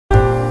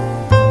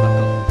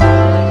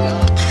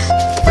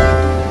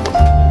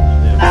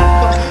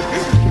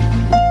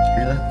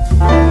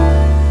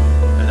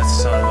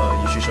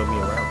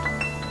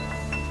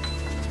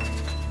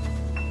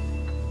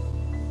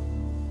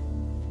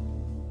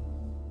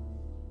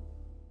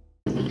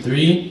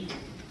3,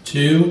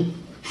 2.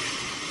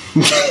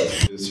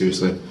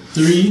 Seriously.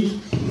 3,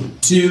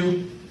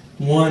 2,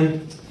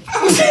 1.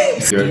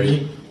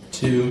 3,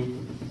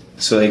 2.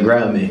 So they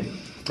grabbed me.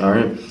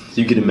 Alright?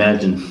 You can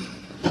imagine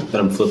that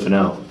I'm flipping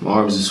out. My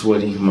arms are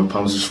sweaty, my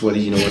palms are sweaty,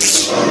 you know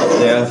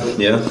what?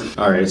 Yeah.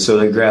 Alright, so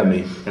they grabbed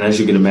me. And as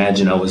you can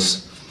imagine, I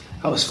was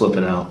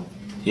flipping out.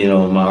 You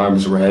know, my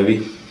arms were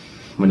heavy,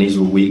 my knees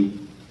were weak.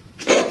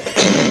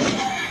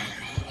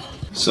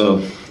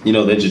 So, you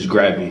know, they just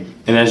grabbed me.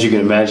 And as you can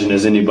imagine,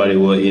 as anybody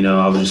would, you know,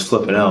 I was just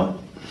flipping out.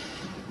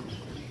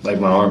 Like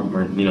my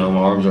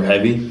arms were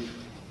heavy,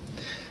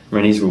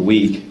 my knees were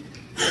weak.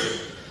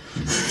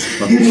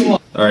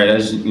 Alright,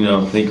 as you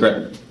know, they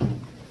grabbed.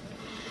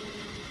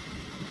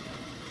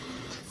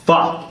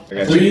 Fuck!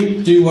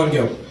 3, 2, 1,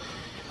 go.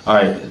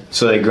 Alright,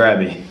 so they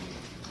grabbed me.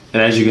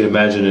 And as you can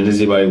imagine, and as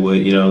anybody would,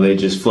 you know, they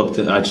just flipped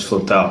it. I just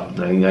flipped out.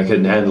 I mean, I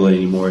couldn't handle it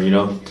anymore, you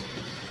know?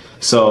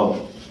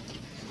 So,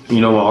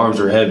 you know, my arms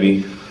were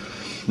heavy.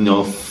 You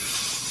know,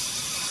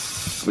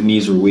 my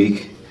knees were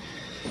weak.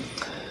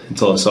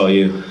 Until I saw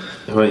you.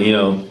 You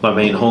know, my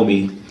main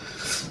homie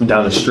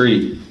down the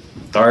street.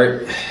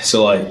 Alright?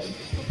 So, like,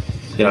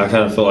 you know, I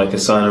kind of feel like a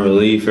sign of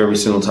relief every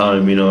single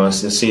time, you know, I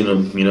seen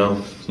him, you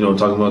know? You know what I'm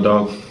talking about,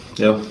 dog?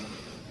 Yep.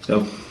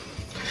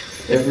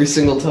 Every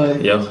single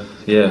time? Yeah.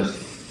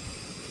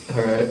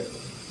 Alright.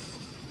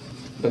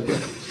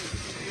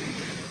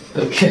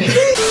 Okay.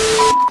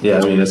 Yeah,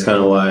 I mean, that's kind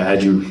of why I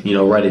had you, you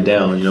know, write it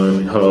down, you know what I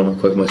mean? Hold on real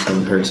quick, my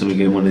stomach hurts. Let me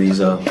get one of these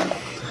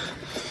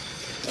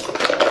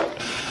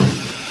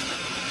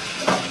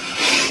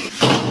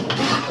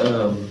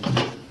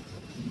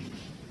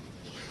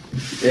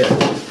Yeah.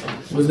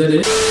 Was that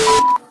it?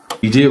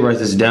 You did write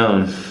this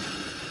down,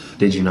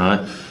 did you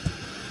not?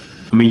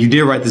 I mean, you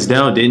did write this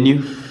down, didn't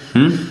you?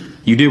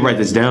 You did write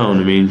this down,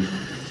 I mean,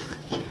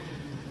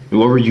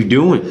 what were you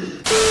doing?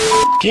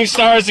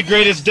 Keemstar is the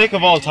greatest dick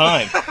of all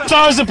time.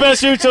 Keemstar is the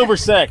best YouTuber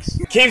sex.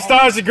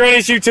 Keemstar is the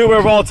greatest YouTuber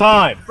of all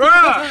time.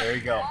 Bruh! There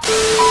you go.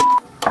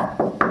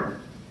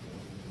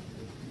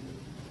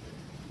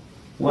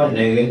 What,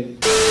 nigga?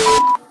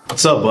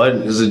 What's up,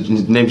 bud? His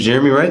name's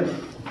Jeremy, right?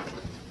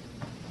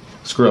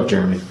 Screw up,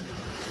 Jeremy.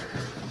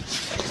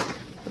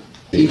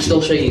 He's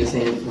still shaking his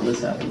hand when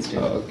this happens, too.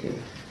 Oh, okay.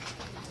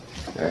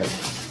 Alright.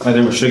 I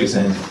never shook his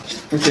hand.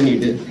 Pretend you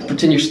did.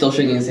 Pretend you're still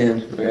shaking his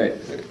hand. Alright.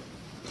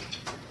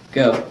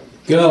 Go.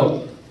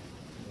 Go.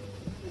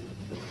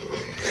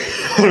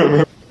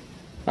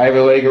 I have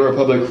a Lego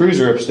Republic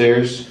cruiser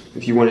upstairs,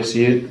 if you want to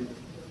see it.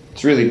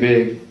 It's really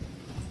big.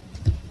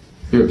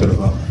 You're a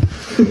pedophile.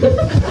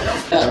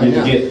 Right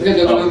now. Get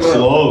Go.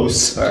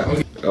 close.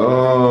 Alright.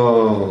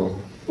 Oh.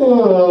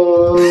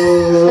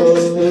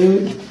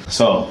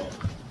 So,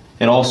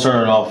 it all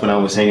started off when I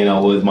was hanging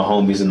out with my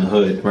homies in the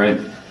hood, right?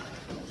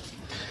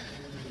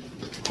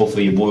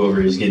 Hopefully your boy over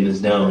here is getting this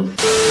down.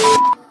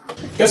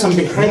 Guess I'm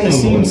behind the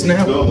scenes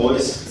now. Go,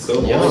 boys.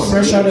 Go, boys.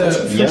 Fresh out of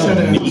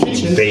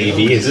kitchen.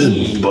 Baby, is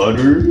this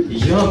butter?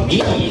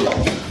 Yummy.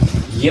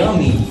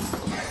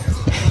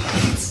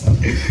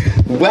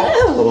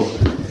 Wow.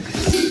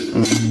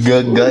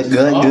 Good.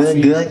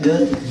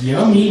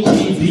 Yummy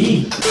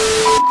TV.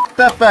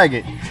 That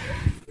faggot.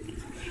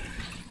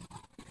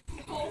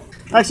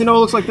 Actually, no, it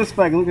looks like this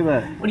faggot. Look at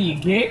that. What are you,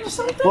 gay or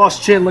something?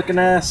 Lost chin looking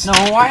ass. No,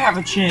 I have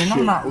a chin.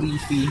 I'm not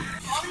leafy.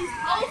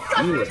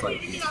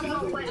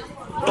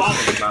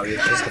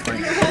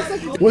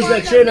 Where's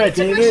that chin at,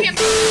 David?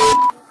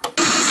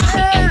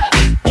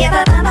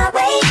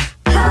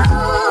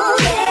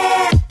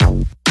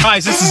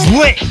 Guys, this is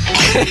lit!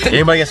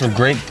 Anybody got some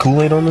great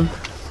Kool-Aid on them?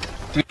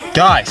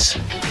 Guys!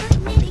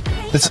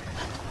 This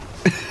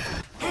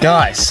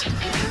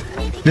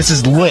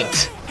is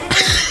lit!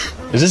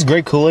 Is this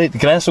great Kool-Aid?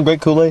 Can I have some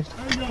great Kool-Aid?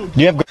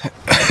 Do you have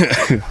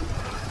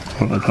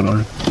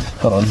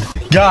Hold on.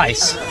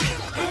 Guys!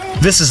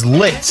 This is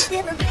lit!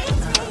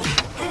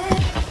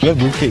 You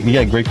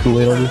got great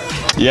Kool-Aid on you?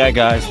 Yeah,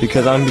 guys,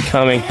 because I'm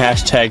becoming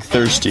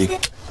 #thirsty.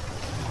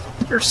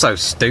 You're so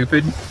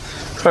stupid.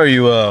 Are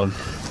you,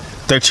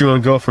 don't you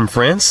want to go from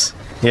France?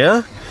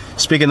 Yeah?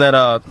 Speaking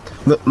that,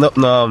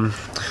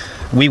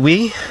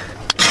 wee?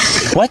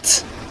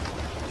 What?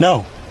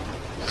 No.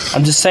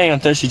 I'm just saying I'm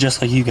thirsty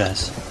just like you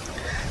guys.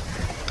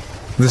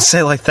 Let's say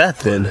it like that,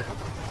 then.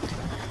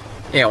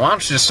 Yeah, why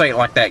don't you just say it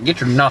like that?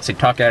 Get your Nazi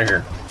talk out of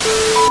here.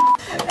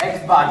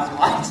 Xbox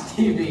Watch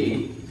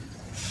TV.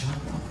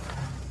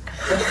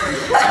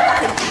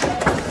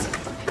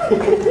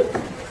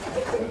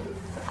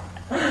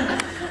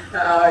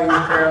 Oh, you're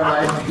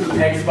paralyzed.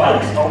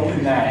 Xbox,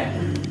 open that.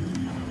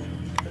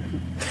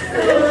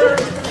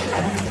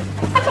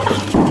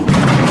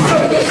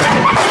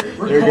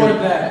 Record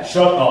that.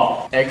 Shut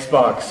off.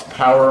 Xbox,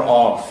 power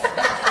off.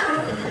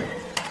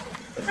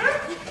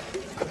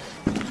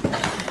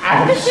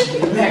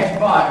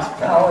 Xbox,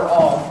 power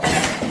off.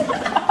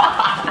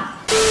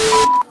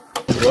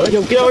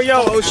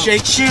 Yo, O'Shea,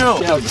 chill.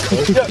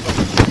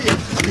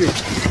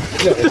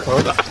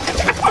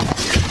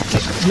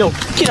 No,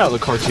 get out of the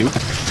car too.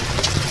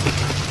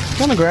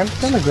 On the ground.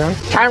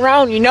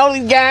 Tyrone, you know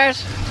these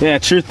guys? Yeah,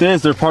 truth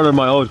is, they're part of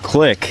my old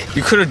clique.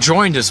 You could have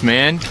joined us,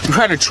 man. You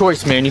had a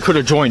choice, man. You could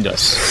have joined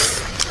us.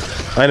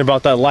 I ain't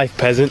about that life,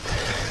 peasant.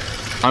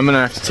 I'm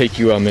gonna have to take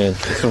you out, man.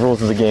 It's the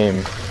rules of the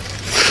game.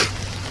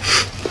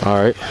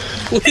 Alright.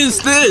 What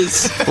is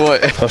this?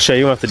 What? I'll show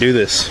you how to do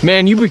this.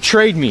 Man, you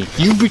betrayed me.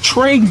 You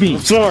betrayed me.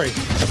 I'm sorry.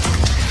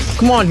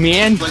 Come on,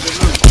 man.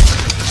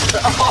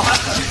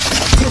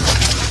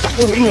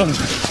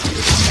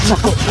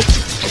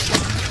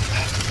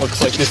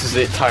 Looks like this is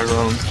it,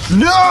 Tyrone.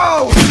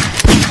 No,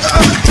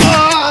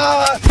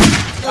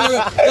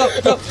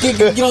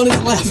 get on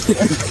his lap.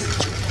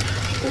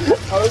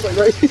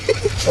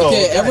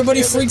 Okay,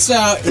 everybody freaks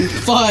out in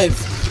 5,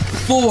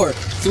 4,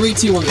 3,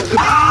 2, 1. What's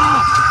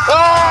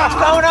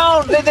going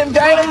on? Let them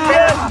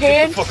die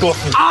again. Fuck off.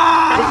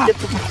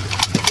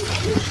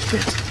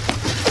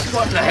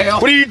 What the hell?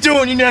 What are you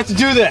doing? You didn't have to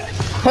do that.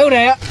 Who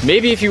that?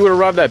 Maybe if you would have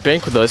robbed that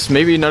bank with us,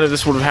 maybe none of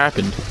this would have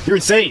happened. You're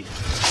insane.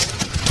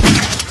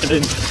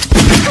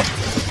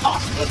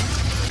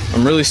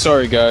 I'm really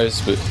sorry,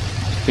 guys, but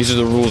these are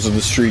the rules of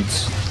the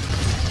streets.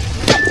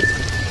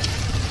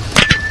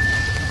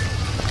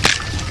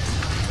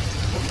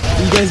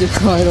 You guys are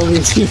crying over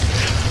here.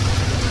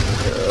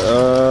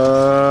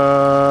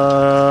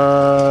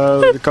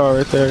 The car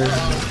right there.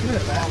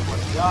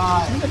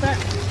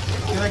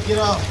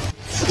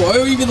 Why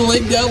are you even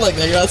laying down like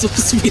that? You're not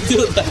supposed to be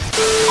doing that.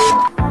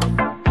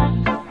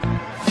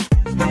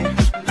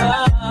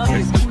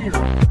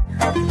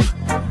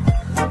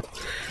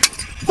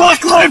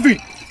 Fuck Levy!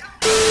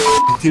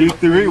 2,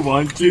 3,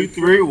 1, 2,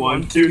 3,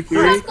 1, 2,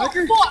 3.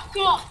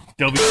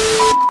 W.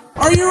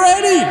 Are you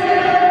ready?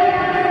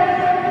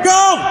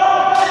 Go!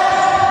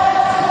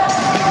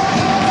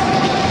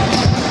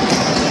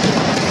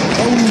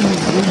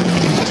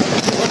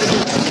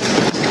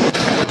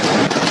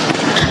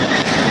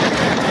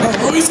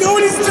 Oh, he's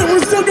going!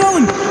 We're still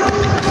going!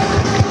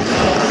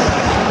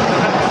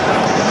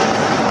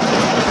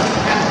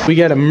 We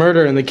got a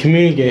murder in the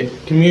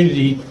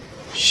community.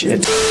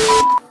 Shit.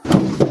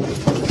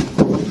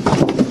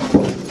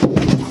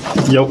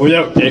 Yo, wait.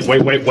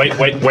 What?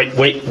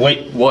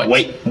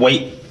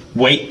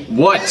 Wait.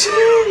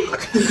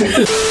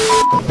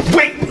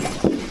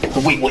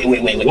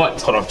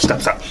 What? Hold on.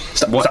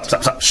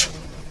 Stop. Shh.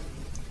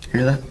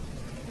 Hear that?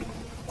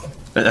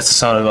 That's the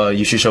sound of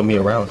you should show me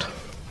around.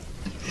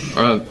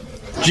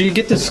 G,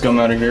 get this scum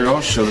out of here.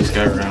 I'll show this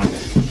guy around.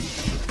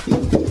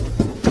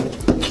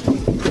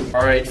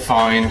 Alright,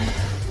 fine.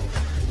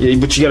 Yeah,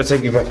 but you gotta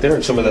take me back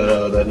there. Some of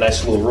that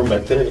nice little room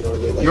back there. You know what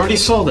I mean? Like, You already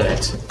saw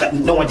that.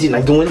 no, I didn't.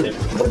 I go in there.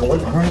 I'm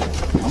going. All right.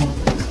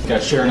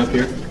 Got Sharon up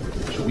here.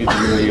 She'll give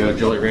you a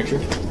Jolly Rancher.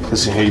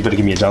 Listen here. You better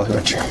give me a Jolly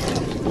Rancher.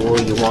 Or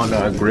you want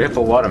a grape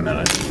or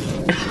watermelon?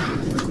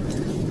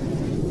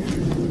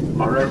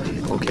 Alright.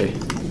 Okay. I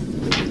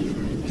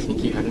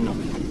think you had enough.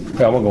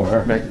 Yeah, I'm gonna go with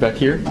her. Back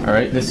here.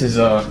 Alright, this is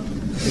our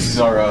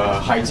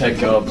high-tech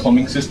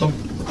plumbing system.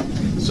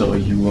 So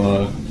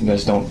you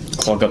guys don't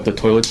clog up the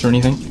toilets or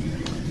anything.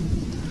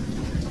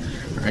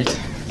 Alright.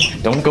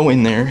 Don't go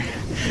in there.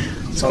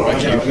 Let's go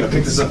back here. I'm gonna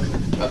pick this up.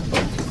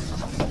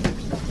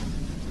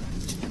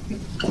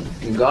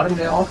 You got him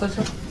there,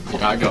 officer?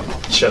 Yeah, I got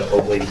it. Shut up,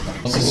 old lady.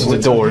 This is the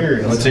door.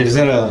 Let's see. Is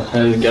that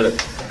a? Get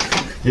it.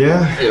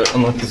 Yeah. Yeah,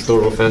 unlock this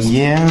door real fast.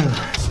 Yeah.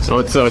 So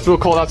it's real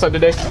cold outside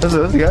today. That's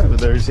a guy over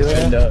there. You see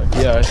that? And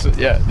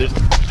there's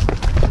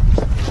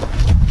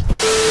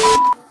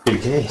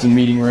Okay. it's a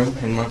meeting room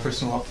in my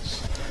personal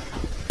office.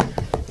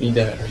 Need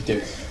that right there.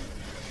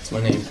 That's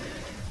my name.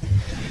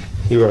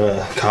 You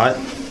were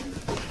cotton.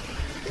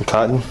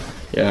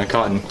 Yeah,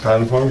 Cotton.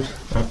 Cotton farms.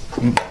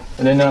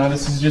 And then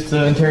this is just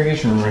the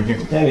interrogation room right here.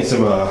 Yeah, I need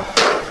some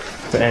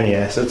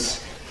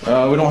anti-acids. We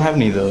don't have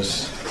any of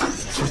those.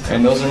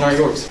 And those are not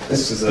yours.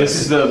 This is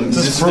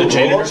the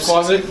janitor's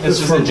closet. This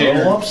is the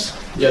janitor. roll-ups?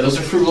 Yeah, those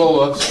are fruit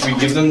roll-ups. We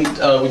give them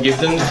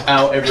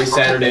out every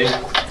Saturday.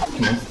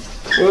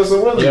 What's the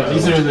weather? Yeah,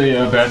 these are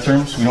the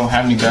bathrooms. We don't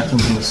have any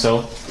bathrooms in the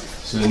cell.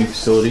 This is a new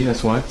facility.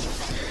 That's why.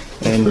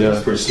 And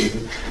That's pretty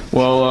stupid.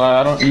 well,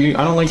 I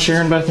don't like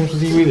sharing bathrooms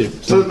with you either.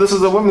 So this is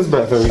the women's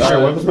bathroom. You share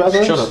women's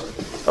bathrooms? Shut up.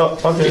 Oh,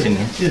 okay. Get in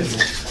there.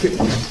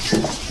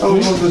 Oh, we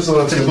want this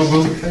little table.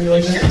 How you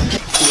like that?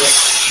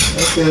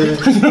 Okay.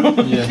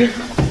 Yeah.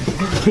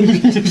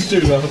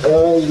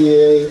 Oh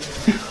yeah.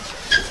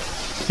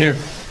 Here.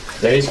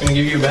 Daddy's gonna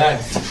give you a bag.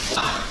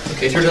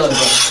 Okay, turn it on.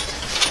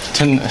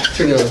 Turn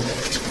Turn it on.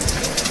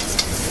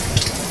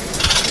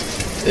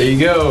 There you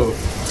go.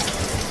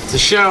 It's a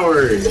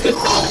shower.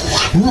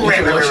 Come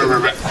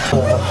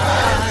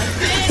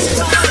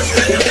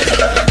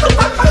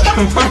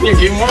on, you're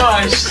getting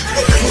washed.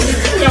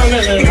 No.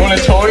 You want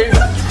a toy?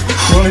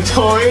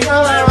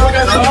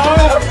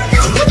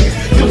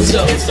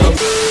 Stop.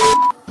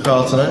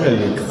 Carlton, I know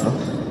you're calm. A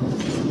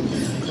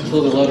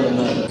little bit louder than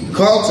that.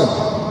 Carlton,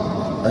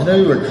 I know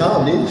you were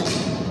calm, dude.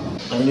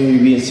 I knew you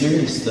were being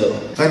serious though.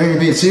 I know you're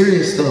being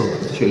serious though.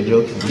 Sure,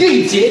 you're joking. Yeah,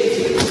 you did.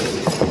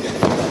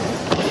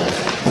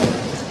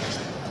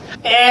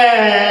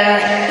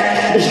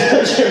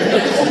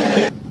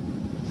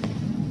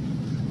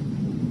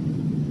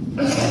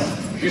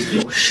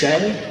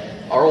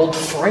 O'Shea? Our old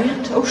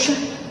friend,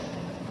 O'Shea?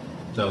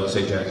 No, let's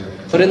say Jackson.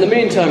 But in the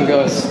meantime,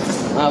 guys,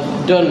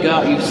 I've done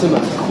got you some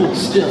cool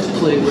stuff to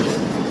play with.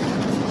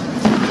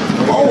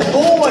 Oh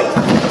boy!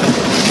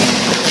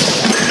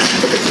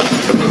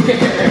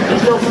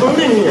 There's no food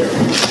in here.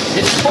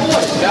 It's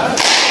toys, guys.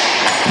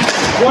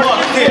 What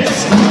is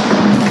this?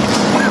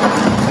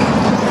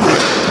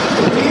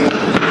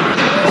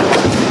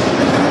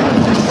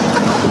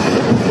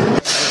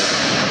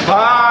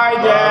 Hi,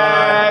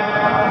 Dad.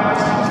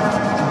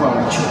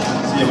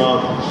 See you,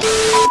 Mom.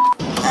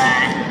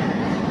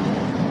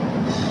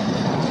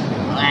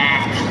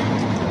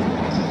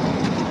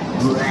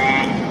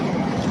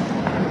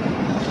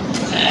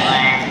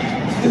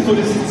 What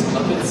is this,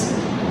 puppets?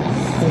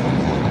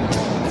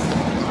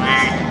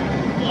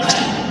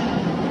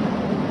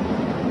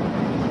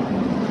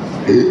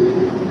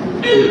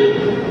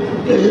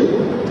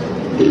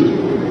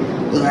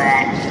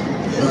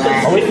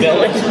 Are we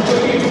filming?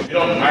 You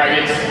don't. Alright,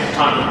 it's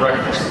time for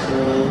breakfast.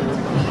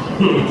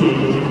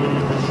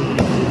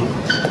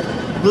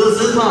 This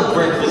is not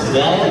breakfast,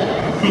 Dad.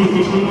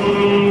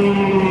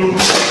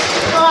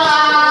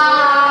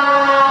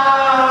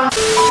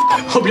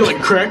 Hope you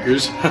like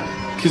crackers,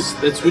 because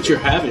that's what you're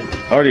having.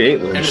 I already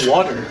ate lunch. And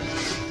water.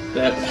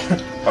 That.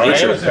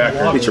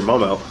 Eat your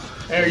mom out.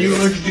 Hey, are you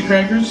allergic to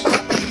crackers?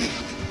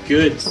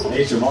 Good.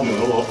 Eat your mom.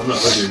 Oh, I'm not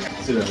hungry.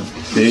 Sit down.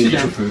 Eat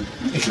your food.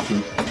 Eat your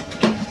food.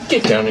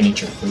 Get down and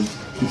eat your food.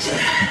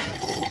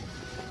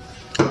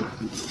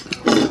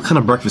 What kind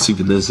of breakfast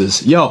even is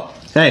this? Yo,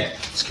 hey,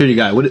 security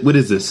guy, what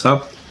is this,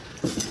 huh?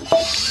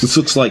 This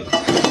looks like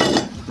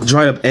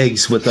dried up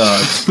eggs with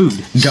food.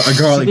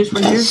 Garlic. This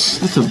right here?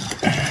 That's a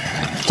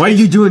Why are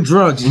you doing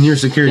drugs in your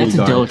security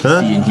guard?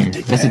 delicacy in here.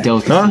 That's a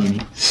delicacy in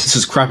here. This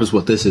is crap is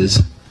what this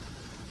is.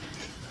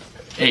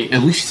 Hey,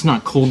 at least it's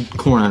not cold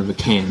corn out of a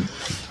can.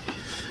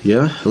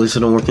 Yeah? At least I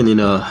don't work in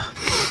a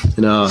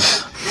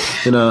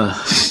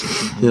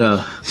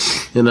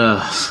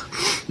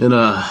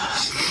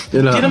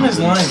Get him his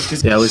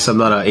lines. Yeah, at least I'm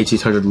not a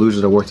 1800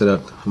 loser that worked it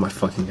up. Oh my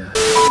fucking god.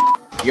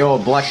 Yo,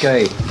 black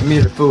guy, give me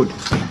the food.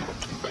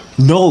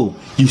 No,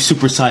 you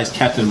supersized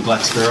Captain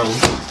Black Sparrow.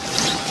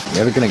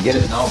 Never gonna get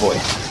it now, boy.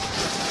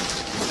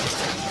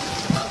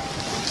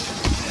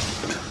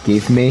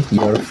 Give me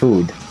your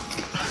food.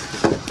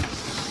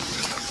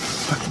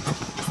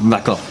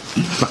 Back up.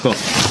 Back up.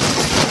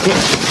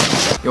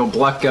 Yo,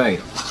 black guy,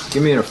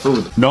 give me your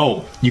food.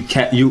 No, you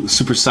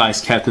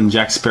supersized Captain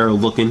Jack Sparrow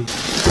looking.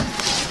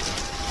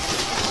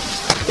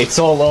 It's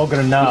all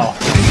over now.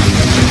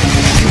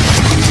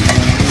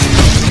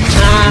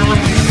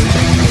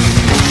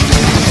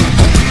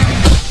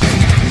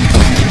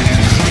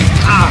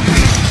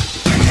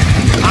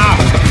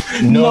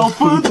 No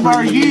food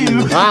for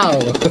you. Wow.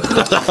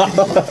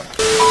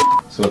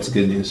 So what's the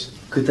good news?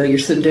 Good thing you're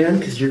sitting down,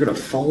 because you're gonna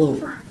fall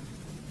over.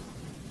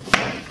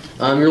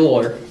 I'm your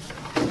lawyer.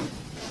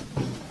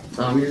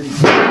 I'm your...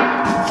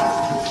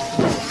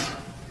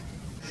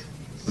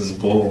 This is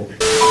bull.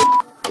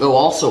 Oh,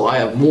 also, I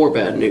have more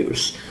bad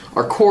news.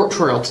 Our court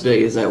trial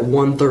today is at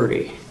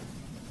 1:30.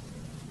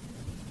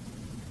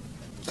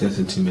 That's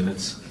in 2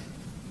 minutes.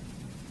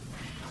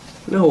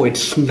 No,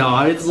 it's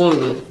not. It's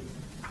literally...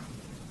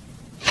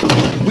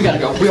 We gotta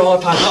go. We all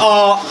have time.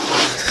 Oh!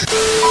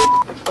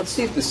 Let's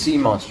see if the sea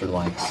monster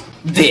likes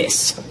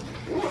This!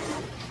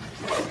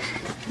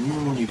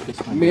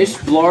 Miss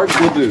Blarg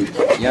Laboot.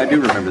 Yeah, I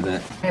do remember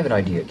that. I have an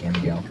idea,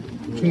 Camille.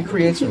 Can you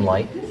create some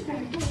light?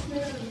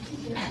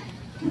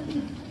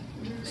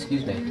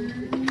 Excuse me.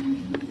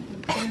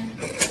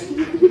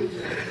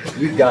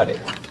 You got it.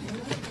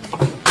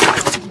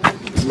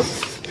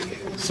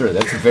 Sir,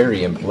 that's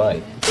very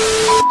impolite.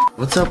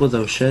 What's up with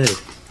O'Shea?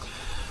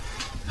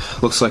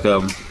 Looks like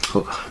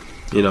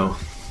you know,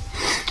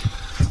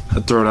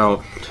 I'd thrown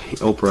out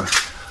Oprah.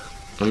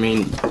 I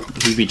mean,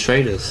 he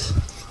betrayed us.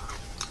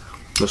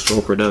 That's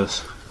what Oprah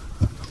does.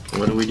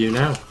 What do we do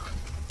now?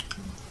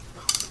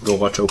 Go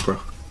watch Oprah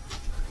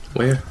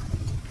Where?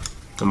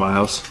 in my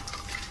house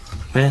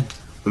When?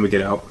 when we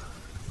get out.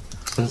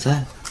 When's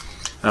that?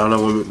 I don't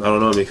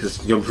know because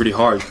it's going pretty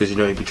hard because you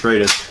know he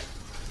betrayed us.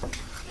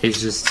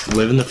 He's just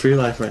living the free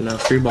life right now,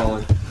 free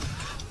balling.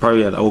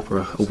 Probably at the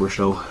Oprah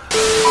show.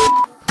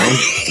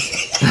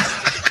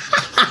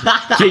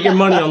 Get your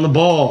money on the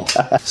ball.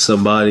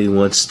 Somebody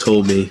once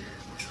told me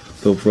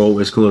the roll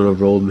is going to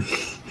roll me.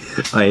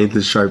 I ain't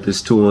the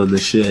sharpest tool in the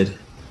shed.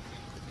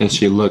 And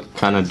she looked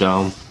kind of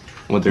dumb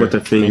with her With her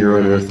finger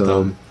on her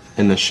thumb.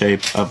 in the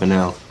shape of an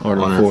L On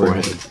her on her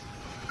forehead. forehead.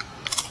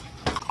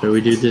 What do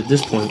we do at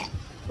this point?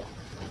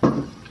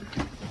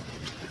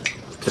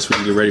 Guess we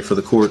can get ready for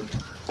the court.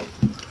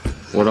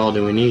 What all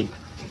do we need?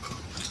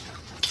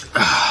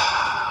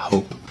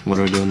 Hope. What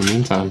do we do in the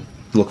meantime?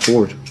 Look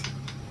forward.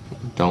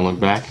 Don't look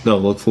back. No,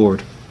 look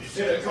forward.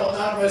 Should have called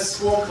out of a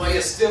school, but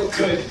you still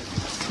could.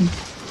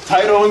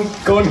 Title and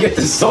go and get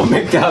the soul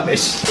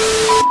McDavish.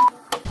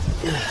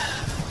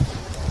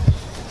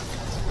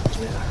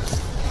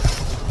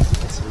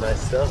 Some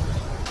nice stuff.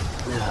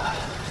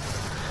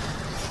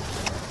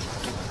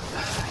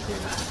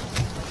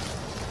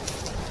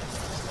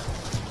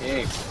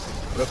 Hey,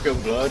 what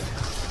up, blood?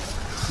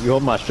 You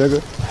hold my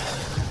sugar?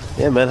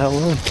 Yeah, man, how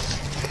long?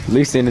 At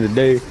least the end of the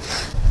day.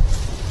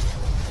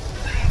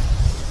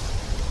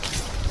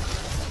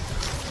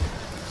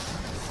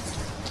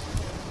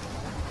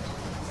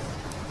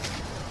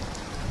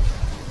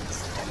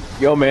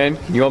 Yo, man,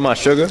 can you hold my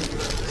sugar?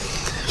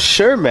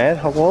 Sure, man,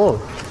 how long?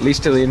 At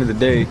least till the end of the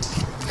day.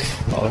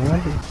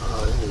 Alright.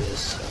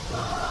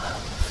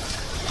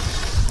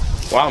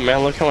 Wow,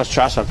 man, look how much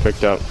trash I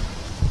picked up.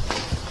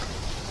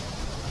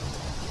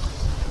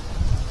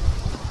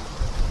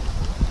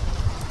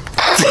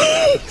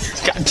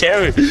 God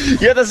damn it.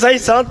 You have to say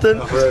something.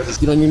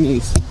 Get on your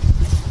knees.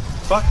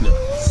 Fuck no.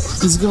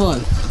 Just go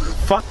on.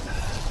 Fuck.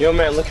 Yo,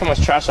 man, look how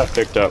much trash I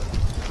picked up.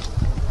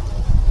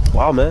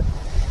 Wow, man.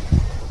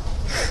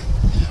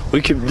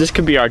 This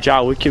could be our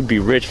job. We could be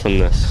rich from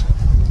this.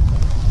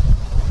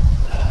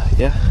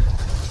 Yeah.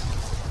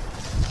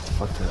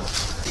 Fuck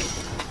that.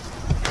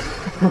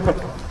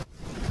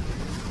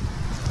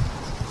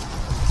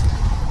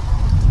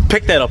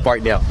 Pick that up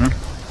right now.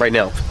 Right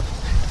now.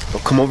 So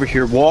come over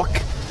here,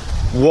 walk,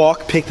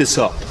 pick this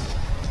up.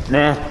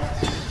 Nah.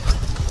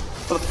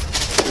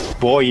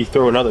 Boy, you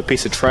throw another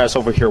piece of trash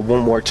over here one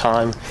more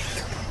time.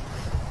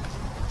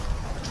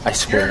 I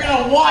swear. You're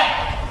gonna what?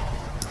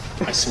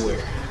 I swear.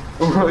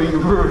 You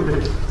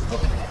ruined it.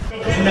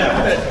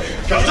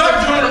 Start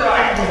doing it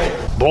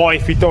right. Boy,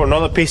 if you throw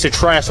another piece of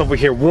trash over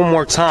here one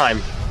more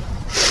time,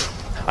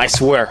 I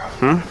swear.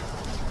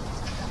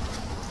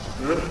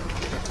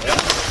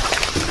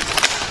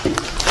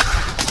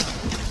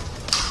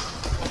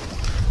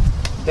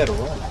 You gotta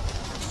run.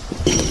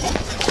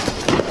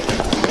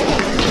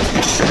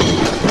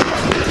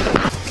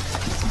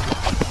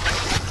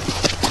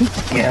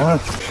 Yeah.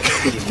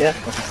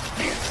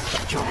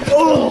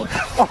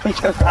 Oh my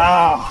God.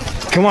 Oh.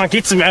 Come on,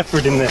 get some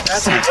effort in this.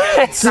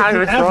 That's not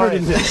even effort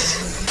in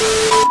this.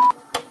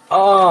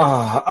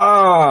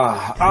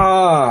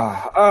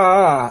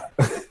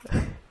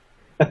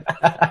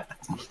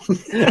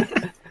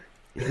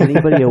 Is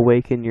anybody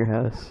awake in your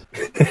house?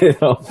 I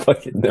don't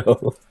fucking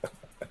know.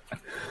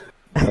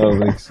 I don't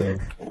think so.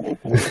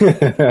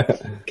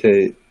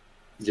 Okay,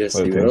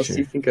 Jesse, what else picture? do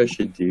you think I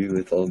should do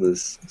with all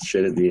this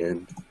shit at the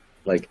end?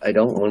 Like, I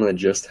don't want to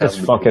just have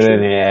Just fuck it in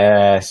the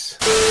ass.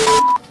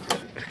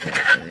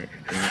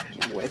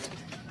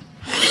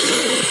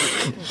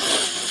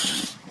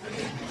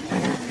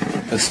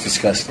 That's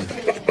disgusting.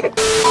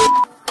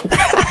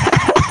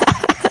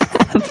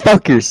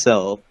 Fuck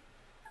yourself.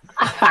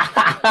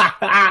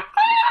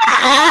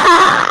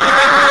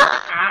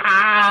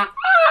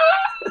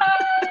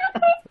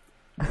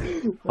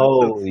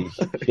 Holy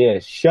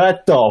shit.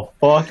 Shut the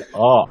fuck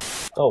up.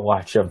 Go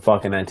watch your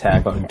fucking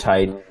Attack on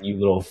Titan, you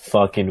little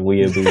fucking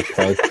weeaboo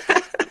fuck.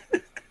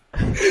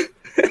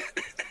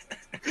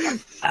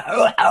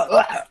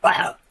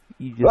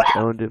 You just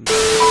owned him.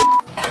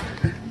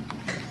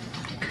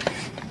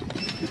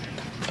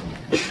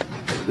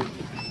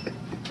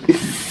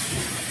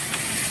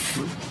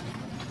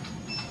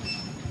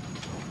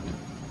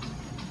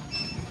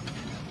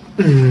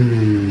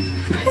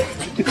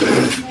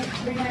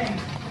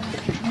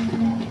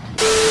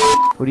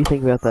 What do you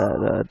think about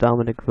that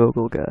Dominic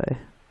Vogel guy?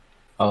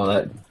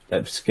 Oh,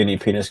 that skinny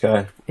penis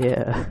guy?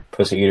 Yeah.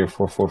 Pussy Eater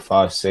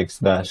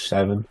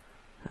 4456-7.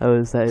 Oh,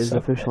 is that his So-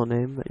 official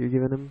name that you're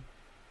giving him?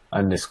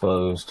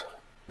 Undisclosed.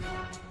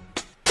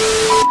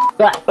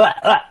 Can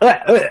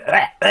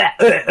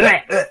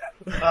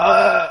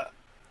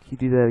you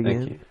do that again?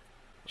 Thank you.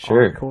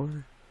 Sure.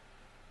 Encore?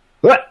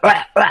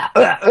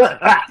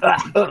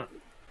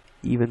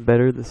 Even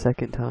better the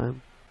second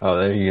time. Oh,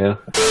 there you go.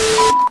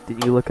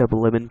 Did you look up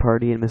Lemon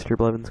Party in Mr.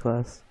 Blevins'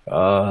 class?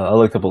 I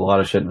looked up a lot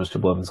of shit in Mr.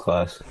 Blevins'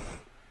 class.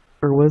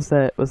 Or was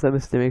that Miss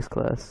Dimick's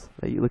class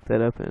that you looked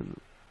that up in?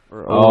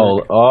 Or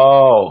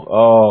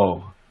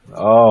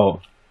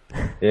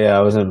Yeah,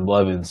 I was in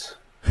Blevins.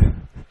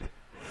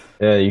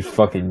 Yeah, you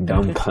fucking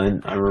dumb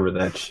cunt. I remember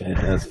that shit.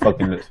 That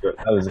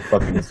was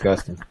fucking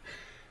disgusting.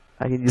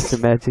 I can just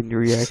imagine your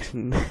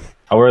reaction.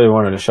 I really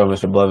wanted to show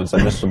Mr. Blevins.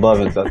 Mr.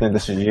 Blevins, I think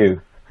this is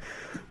you.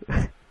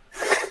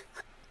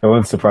 It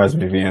wouldn't surprise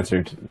me if he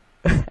answered,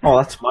 "Oh,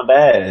 that's my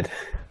dad.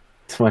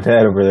 It's my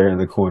dad over there in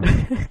the corner."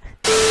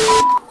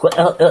 What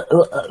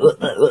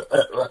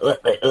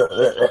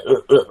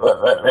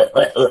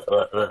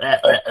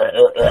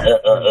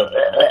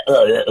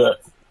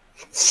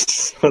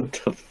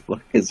the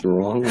fuck is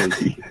wrong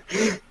with you?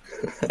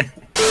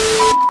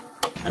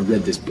 I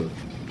read this book.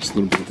 Just a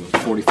little bit ago.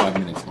 45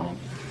 minutes long.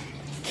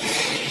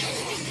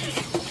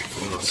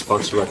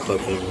 Sponsored by Club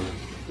Penguin.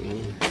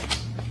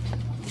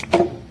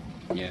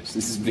 Yes,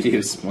 this video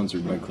is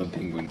sponsored by Club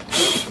Penguin.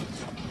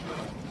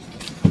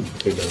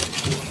 Here you go.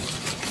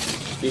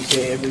 You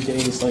say every day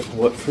is like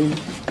what food?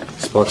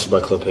 Sponsored by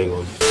Club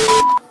Penguin.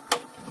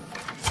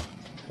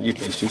 You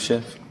pastry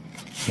chef?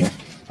 Yeah,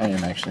 I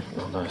am actually.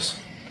 Oh, nice.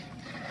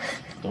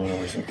 No one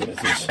always look good at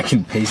this. I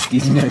can paste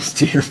these next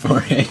to your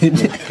forehead.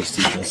 Paste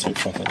these nuts so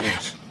fucking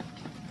nice.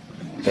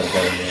 Got a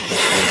better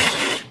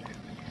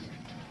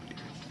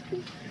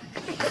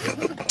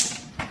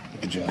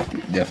job.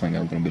 Definitely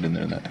got a little bit in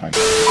there that time.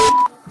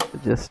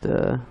 Just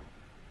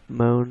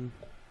moan.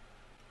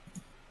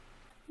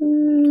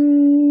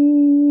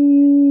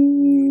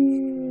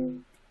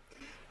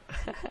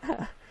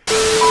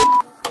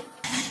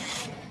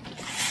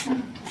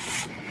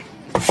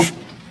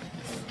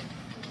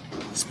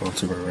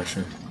 Sponsored by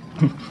Russia.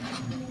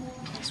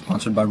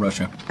 Sponsored by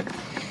Russia.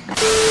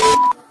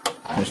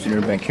 Just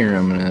dinner back here.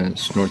 I'm gonna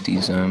snort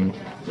these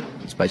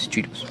spicy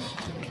Cheetos.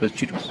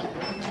 Spicy Cheetos.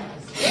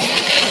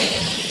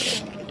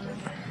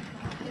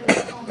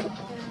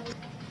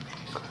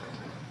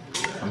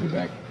 I'll be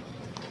back.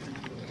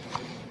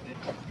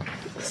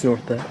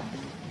 Snort that.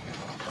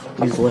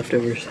 These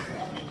leftovers.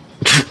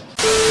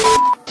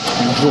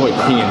 Enjoy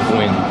peeing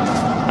wind.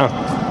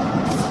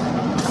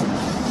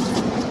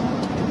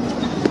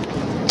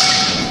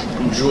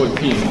 Enjoy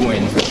peeing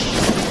wind.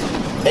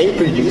 Hey,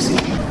 pretty juicy.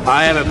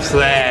 I have a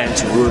plan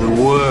to rule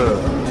the world.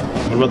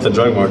 What about the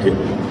drug market?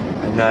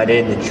 I'm not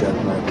in the drug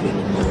market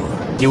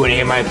anymore. Do you want to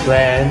hear my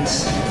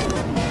plans?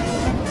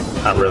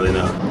 Not really,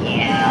 no.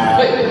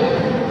 Hey!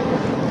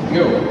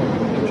 Yo,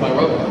 try to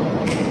rub.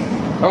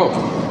 Oh,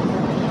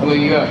 what do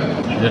you got?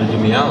 You gotta get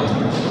me out. I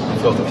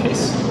felt the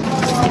case.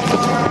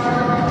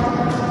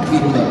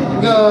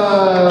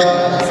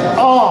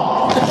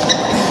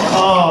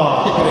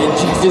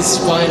 Check his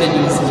spine into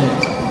his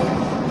neck.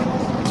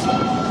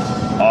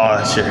 Oh,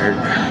 that shit hurt.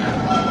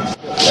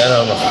 That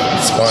on the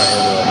spine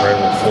is like right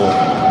in the floor.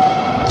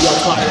 Y'all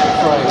tired of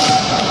crying.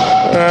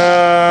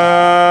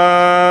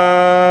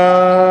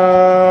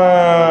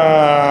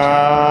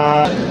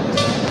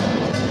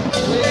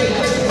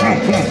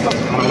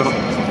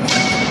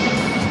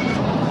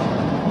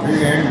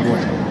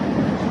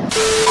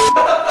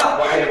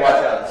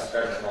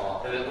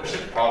 We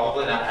should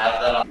probably not have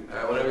that on.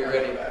 Alright, whenever you're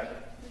ready, back.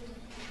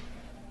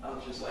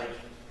 I'm just like,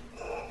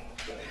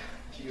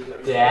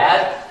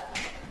 Dad?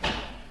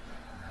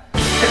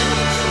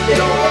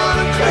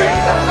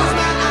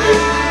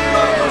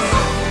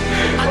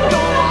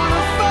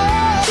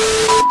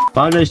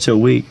 5 days to a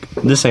week.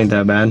 This ain't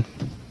that bad.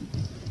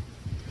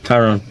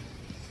 Tyrone.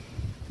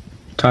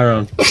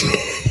 Tyrone.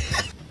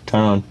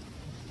 Tyrone.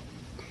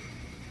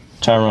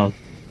 Tyrone.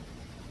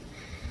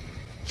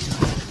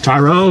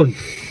 Tyrone.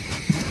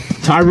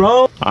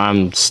 Tyrone.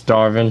 I'm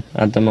starving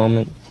at the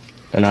moment,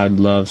 and I'd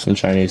love some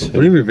Chinese food.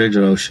 What do you revenge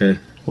on O'Shea?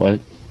 What?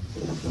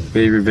 What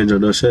do you revenge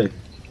on O'Shea?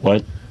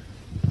 What?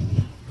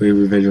 What do you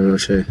revenge on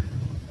O'Shea?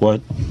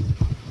 What?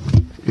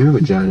 Your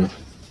vagina.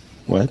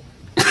 What?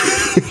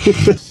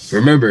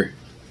 Remember,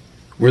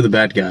 we're the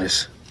bad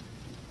guys.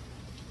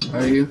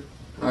 Are you?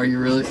 Are you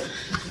really?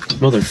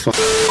 Motherfucker.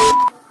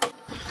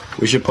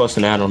 We should post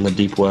an ad on the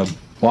deep web.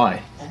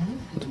 Why?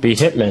 To be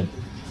hitman.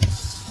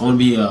 I want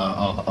to be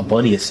a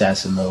buddy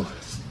assassin, though.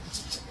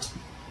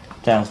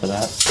 Down for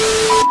that.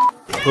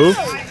 Who?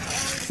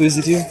 Who's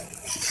it you?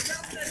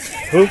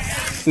 Who?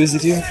 Who's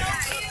it you?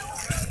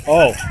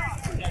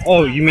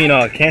 Oh, you mean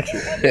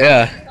Cancer?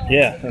 Yeah.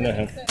 Yeah, I know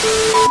him.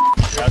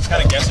 I was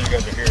kind of guessing you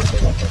guys are here.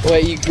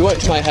 Wait, you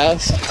went to my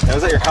house? I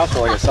was at your house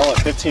for like a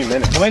solid 15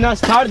 minutes. Buenas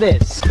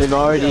tardes. They've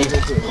already.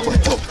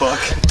 What the fuck?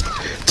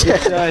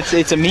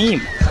 It's a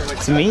meme.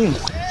 It's a meme.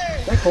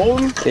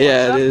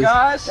 Yeah, it is.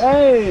 Guys.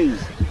 Hey.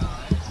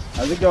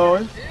 How's it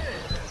going?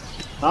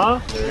 Huh?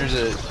 There's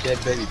a dead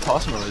baby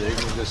possum over there. You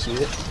wanna go see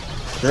it?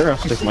 Sure, I'll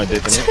stick my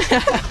dick in it.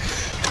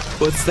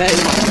 What's that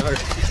in my yard?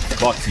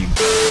 Fuck you.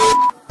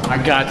 I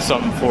got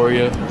something for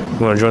you. You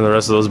want to join the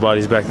rest of those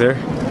bodies back there?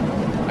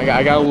 I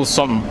got a little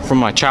something from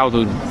my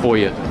childhood for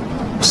you.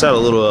 What's that, a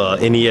little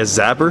NES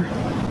zapper?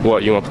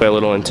 What, you want to play a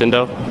little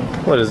Nintendo?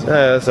 What is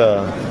that?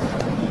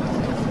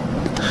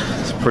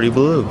 It's pretty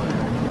blue.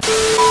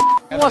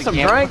 You want some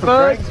drink,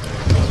 bud?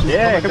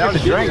 Yeah, come get the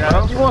drink,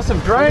 bro. You want some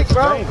drink,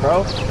 bro?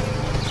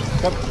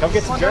 Come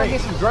get some drink.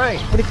 Get some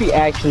drink. What if he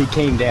actually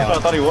came down? I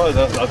thought he was.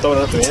 I thought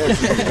it up in the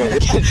air.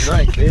 Get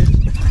drink, bitch.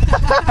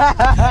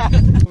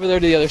 Over there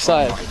to the other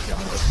side.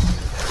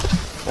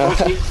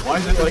 Why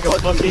is it like a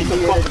fucking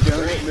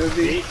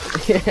movie?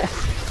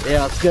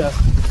 Yeah, let's go.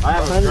 I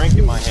have a drink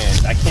in my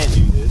hand. I can't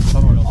do this.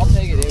 I'll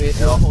take it,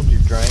 David. I'll hold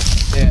your drink.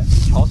 Yeah.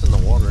 Toss in the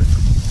water.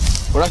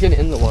 We're not getting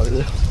in the water,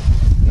 though.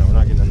 No, we're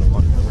not getting in the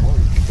water.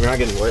 We're not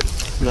getting wet.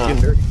 No.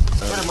 Getting dirty.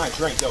 Where my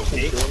drink go,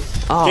 dick?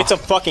 Oh. Get some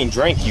fucking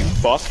drink, you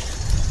fuck.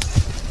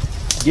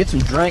 Get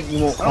some drink, you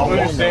won't I don't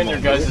understand your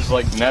guys'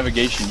 like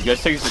navigation. You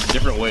guys take us a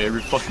different way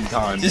every fucking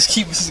time. Just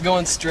keep us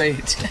going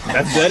straight.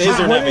 That is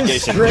our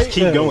navigation. Just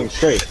keep going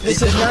straight.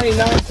 This is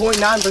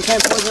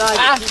 99.9% poison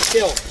ivy. Keep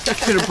still.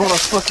 Should have brought a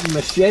fucking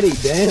machete,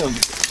 damn.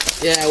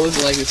 Yeah, it was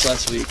like this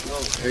last week.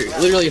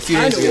 Or literally a few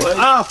days ago.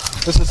 Ah,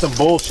 this is some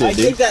bullshit,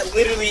 dude. that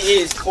literally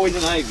is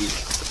poison ivy.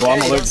 Well,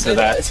 I'm allergic to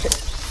that.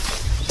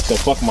 So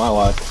fuck my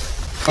life.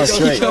 Oh,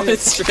 straight. Going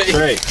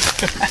straight.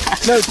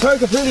 No, turn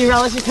completely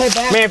around. Let's just head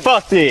back. Man,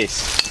 fuck this.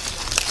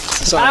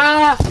 Sorry.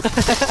 Ah! What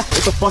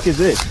the fuck is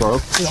this, bro?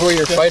 This is where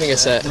you're fighting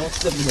us at. I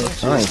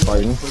ain't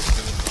fighting.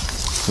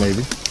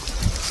 Maybe.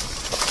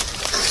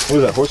 What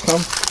is that, horse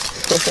cum?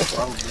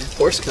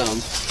 Horse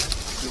cum.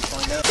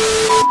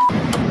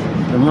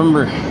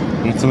 Remember,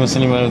 Not to miss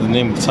anybody with the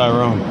name of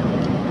Tyrone.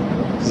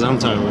 Because I'm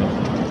Tyrone.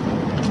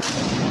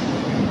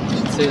 You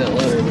should say that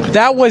letter, man.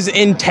 That was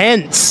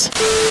intense.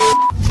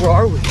 Where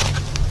are we?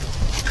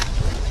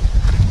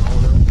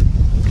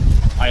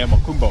 I am a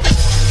Kumbo.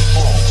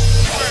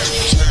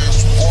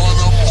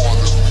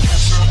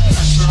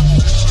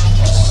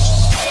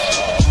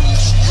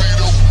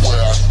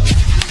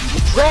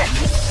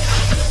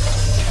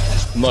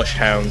 Mush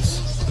hounds.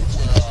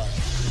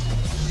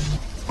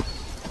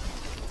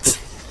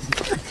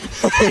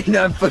 You're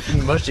not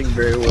fucking mushing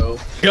very well.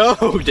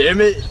 Go,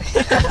 damn it!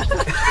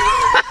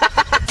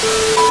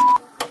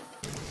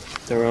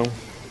 Tyrone.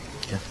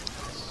 Yeah.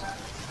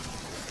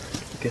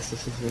 I guess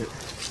this is it.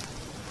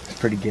 It's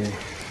pretty gay.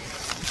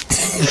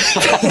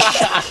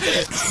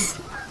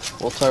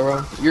 Well,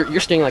 Tyrone,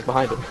 you're staying like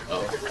behind him.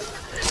 Oh.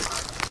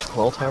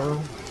 Well,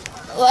 Tyrone.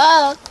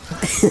 Whoa.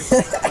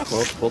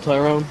 Well,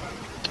 Tyrone.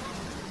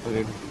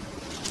 I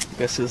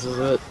guess this is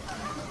it.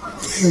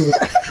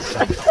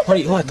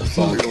 What the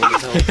fuck?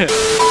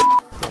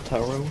 Well,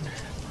 Tyrone.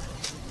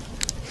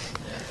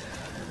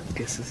 I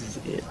guess this is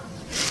it.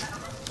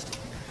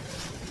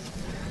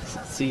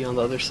 See you on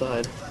the other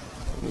side.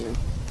 Yeah.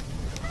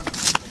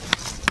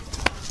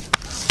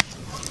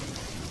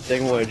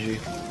 Dang wedgie.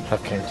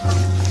 Okay.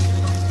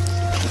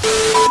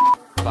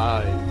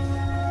 5,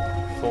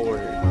 4,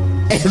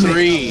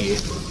 3,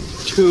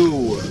 2,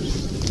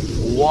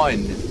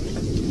 1.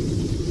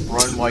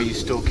 Run while you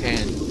still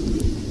can.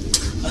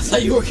 I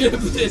thought you were gonna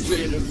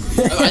penetrate him.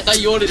 I thought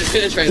you wanted to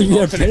penetrate him.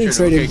 You're gonna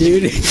penetrate him,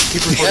 dude.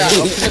 Yeah,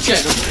 okay.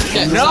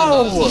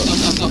 No!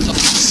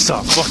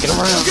 Stop fucking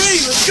around. Okay,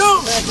 let's go.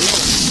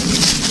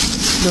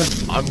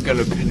 I'm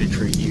gonna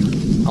penetrate you.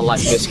 I like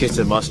biscuits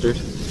and mustard.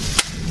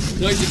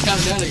 No, you can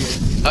count down again.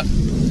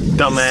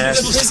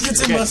 Dumbass.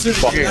 Biscuits and mustard.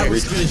 Okay. That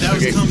was good. That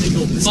was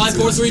comical. 5,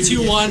 4, 3,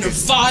 2, 1.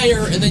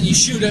 Fire, and then you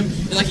shoot him,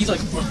 and like he's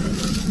like.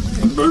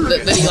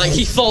 Then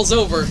he falls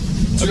over.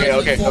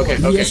 Okay. 5,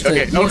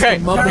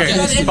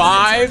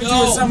 Do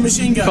a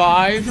submachine gun.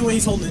 5. Look at the way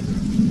he's holding it.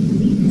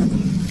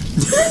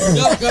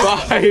 Go.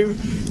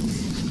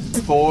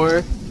 5,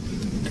 4,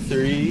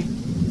 3,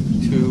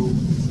 2,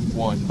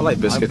 1. I like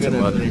biscuits and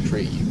I'm gonna mustard.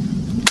 penetrate you.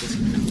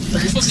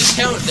 You're supposed to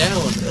count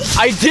down.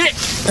 I did!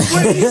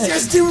 What did you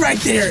just do right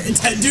there?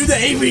 Do the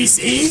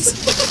ABCs?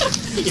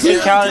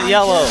 Count it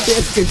yellow.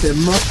 Biscuits and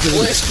mustard.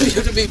 Well, it's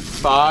going to be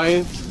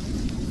 5,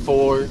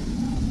 4,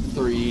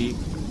 3,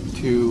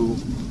 2,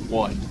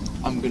 1.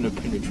 I'm gonna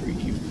penetrate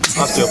you.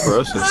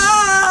 Osteoporosis.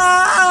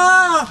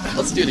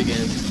 Let's do it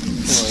again.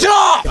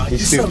 Stop! You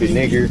stupid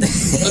nigger.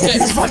 Okay.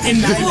 It's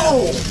fucking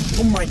nice.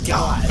 Oh my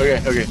god.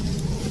 Okay.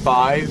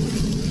 5,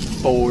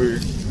 4, 3,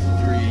 2,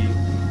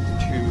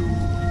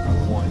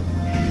 1.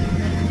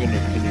 I'm gonna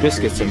penetrate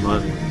Biscuits and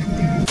mustard.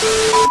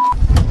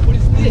 What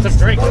is this? It's a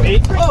drink,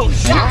 mate. Oh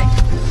shit!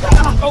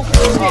 Oh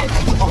shit!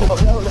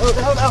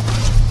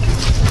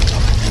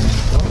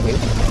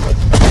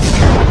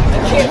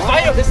 I can't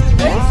fight him. This is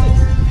racist.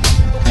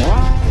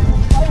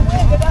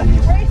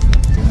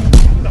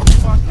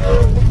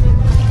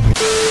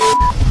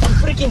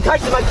 Freaking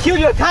touch him, I kill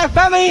your entire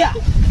family!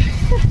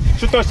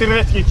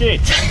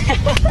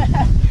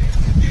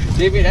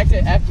 David,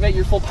 activate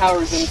your full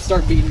powers and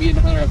start beating me and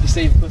Hunter up to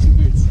save Puss in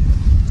Boots.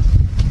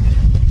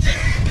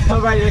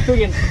 Alright, you're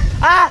freaking.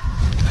 Ah!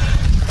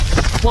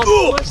 Come on,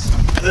 Puss.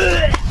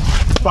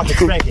 Fucking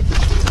crank it.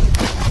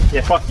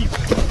 Yeah, fuck you.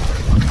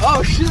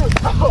 Oh shoot!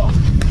 Oh.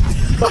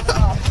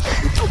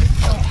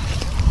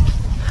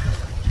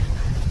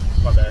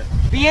 My bad.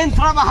 Bien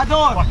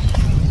trabajador!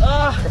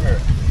 Come here.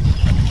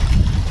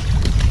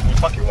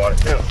 Fuck your water,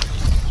 too.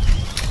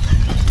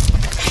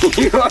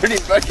 You already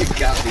fucking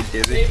got me,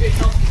 David. David,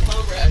 help me,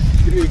 comrade.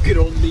 Give me a good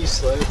old knee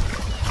slap.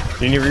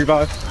 Do you need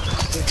revive?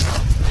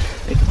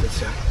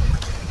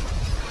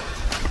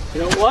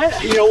 You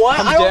know what?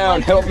 I'm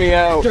down, help me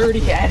out.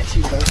 Dirty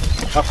attitude, bro.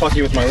 I'll fuck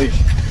you with my leash.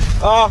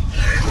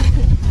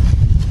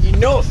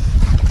 Enough!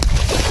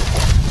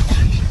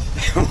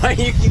 Why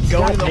do you keep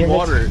going in the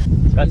water?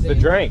 That's the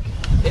drink.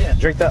 Yeah.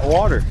 Drink that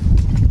water.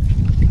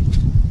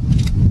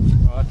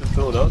 Oh, I have to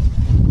fill it up?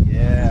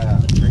 Yeah,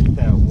 drink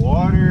that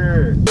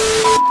water.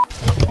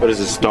 What is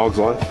this, dog's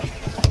life?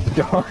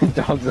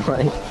 Dog's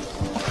life.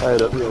 Tie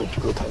it up real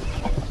tight.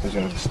 He's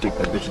gonna stick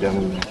that bitch down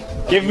in there.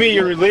 Give me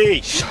your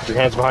leash! Your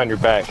hands behind your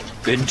back.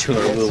 Been to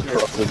a little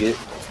profligate.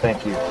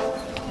 Thank you.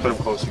 Put him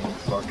closer, you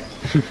fuck.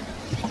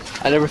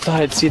 I never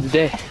thought I'd see the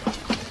day.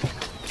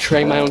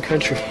 Betraying my own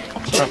country.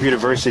 Trump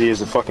University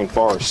is a fucking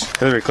farce.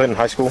 Hillary Clinton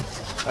High School?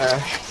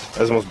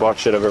 That's the most bought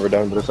shit I've ever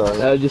done, but it's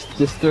alright. Just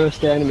throw us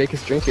down and make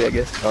us drink it, I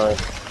guess. Alright.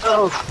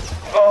 Oh!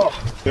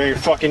 They're your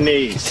fucking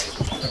knees.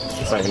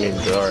 It's not your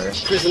knees, but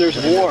alright. Prisoners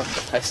of war.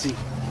 I see.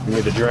 You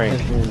need a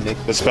drink.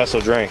 The special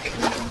drink.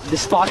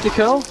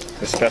 Despactico?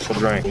 The special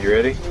drink. You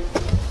ready?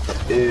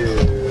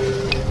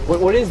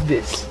 What is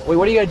this? Wait,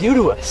 what are you gonna do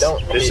to us?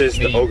 This is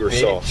the ogre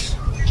sauce.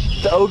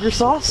 The ogre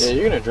sauce? Yeah,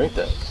 you're gonna drink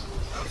that.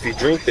 If you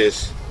drink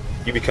this,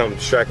 you become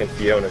Shrek and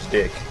Fiona's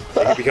dick.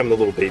 Like, you become the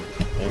little baby.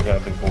 And you got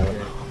a big boy.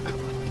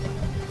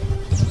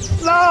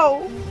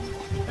 No!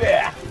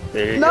 Yeah.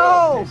 There you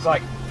No! go. It's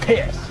like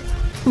pissed.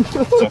 It's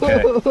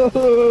okay.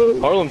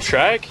 Harlem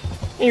track?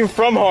 You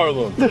from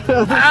Harlem? You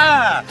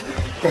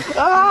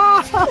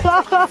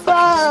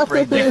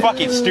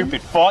fucking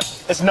stupid fuck.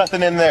 There's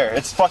nothing in there.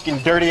 It's fucking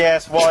dirty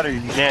ass water,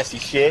 you nasty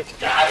shit.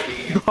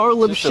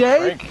 Harlem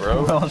Shake?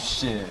 Bro. Oh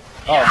shit.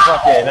 Oh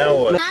fuck yeah, now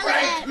what?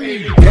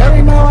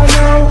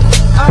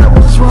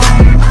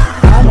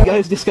 You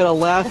guys just gotta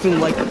laugh and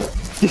like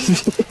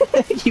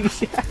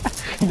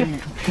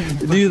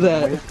do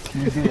that.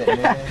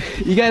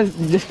 You guys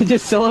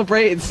just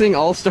celebrate and sing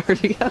All Star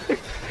together.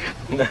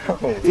 No,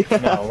 we're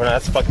not.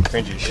 That's fucking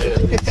cringy shit.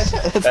 That's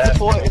the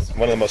point. It's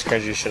one of the most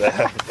cringy shit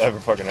I've ever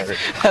fucking heard.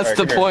 That's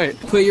the point.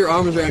 Put your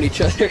arms around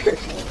each other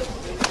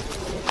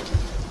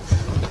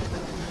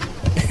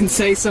and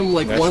say some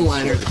like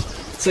one-liner.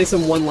 Say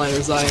some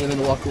one-liner, Zion, and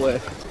then walk away.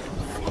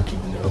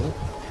 Fucking no.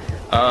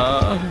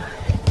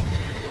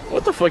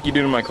 What the fuck you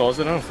doing in my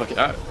closet? I don't fucking.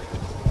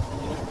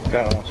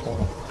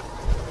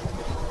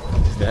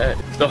 That.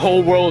 The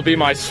whole world will be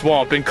my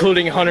swamp,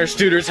 including Hunter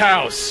Studer's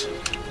house.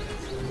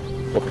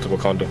 Welcome to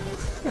Wakanda.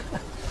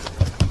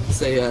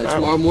 Say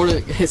tomorrow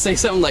morning. Say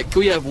something like, "Can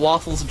we have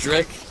waffles,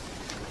 Drake?"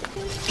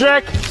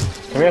 Drake,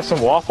 can we have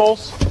some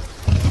waffles?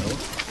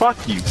 Fuck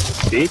you,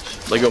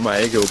 bitch. Lego my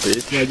ego,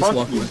 bitch. Yeah, just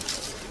walk away.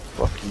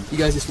 Fuck you. You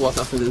guys just walk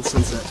off into the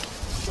sunset.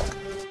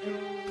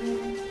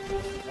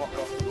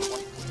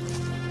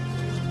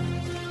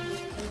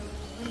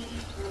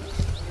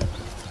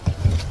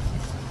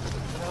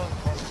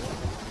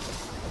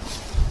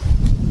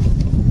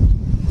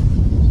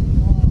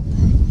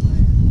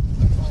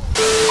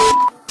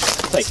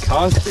 It's like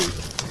concrete.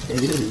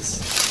 It is.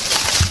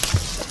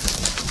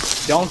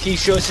 Donkey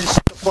shows his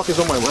what the fuck is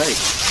on my leg.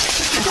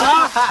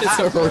 It's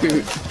a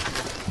root.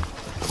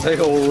 Big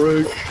old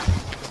root.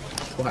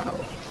 Wow.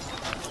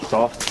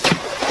 Soft.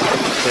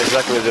 That's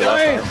exactly what it did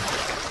last time.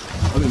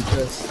 I'm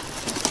impressed.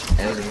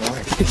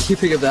 Did you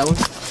pick up that one?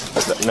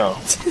 No.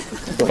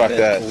 Fuck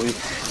that.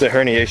 It's a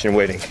herniation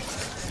waiting.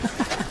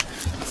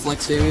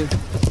 Flex Damien.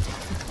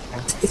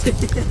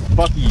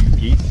 Fuck you,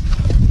 Pete.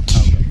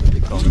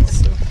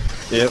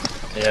 Yep.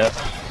 Yeah.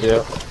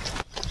 Yep.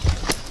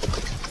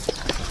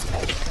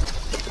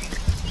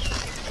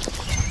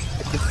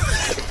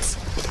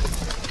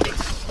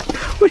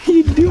 What are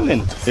you doing?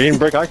 You didn't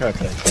break eye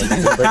contact. You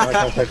didn't break eye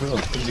contact with him.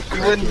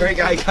 You wouldn't break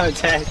eye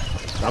contact.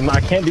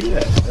 I can't do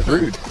that. That's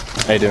rude.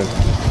 How you doing?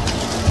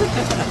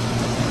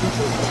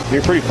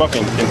 You're pretty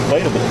fucking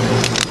inflatable.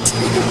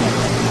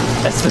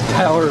 That's the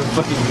power of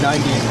fucking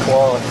 90s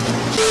quality.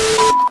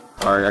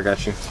 Alright, I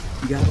got you.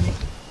 You got me?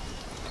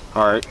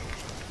 Alright.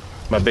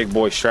 My big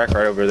boy Strack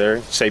right over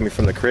there saved me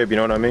from the crib, you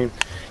know what I mean?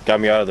 Got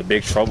me out of the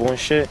big trouble and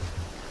shit.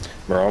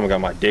 Bro, I almost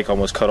got my dick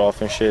almost cut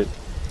off and shit.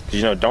 Cause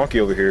you know, Donkey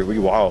over here, we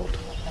wild.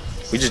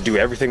 We just do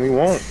everything we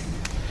want.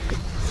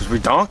 Cause we're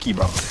Donkey,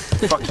 bro.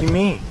 What the fuck you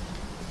mean?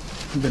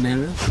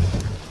 Bananas?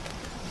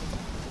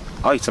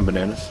 I'll eat some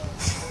bananas.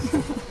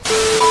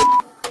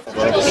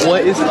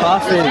 What is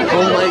poppin'?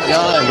 Oh my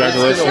god.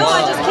 Congratulations.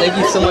 Thank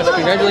you so much.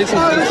 Congratulations to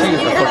you.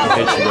 I fucking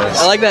hate you guys.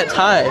 I like that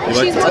tie.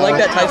 I like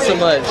that tie so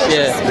much.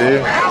 Yeah. Do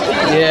you?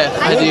 Yeah,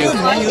 I do.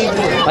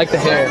 I like the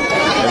hair.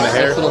 And the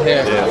hair? Nice little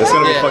hair. Yeah, it's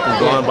gonna be fucking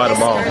blonde by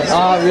tomorrow.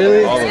 Ah,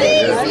 really? All of it,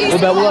 yeah. What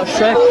about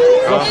Shrek?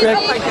 What Shrek?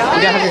 You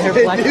gotta have your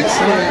hair black.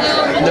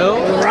 No?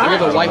 You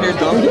have a white-haired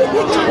donkey?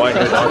 White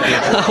hair donkey.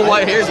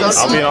 White-haired donkey?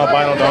 I'll be an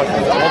albino donkey.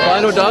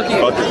 Albino donkey?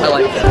 I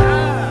like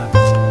that.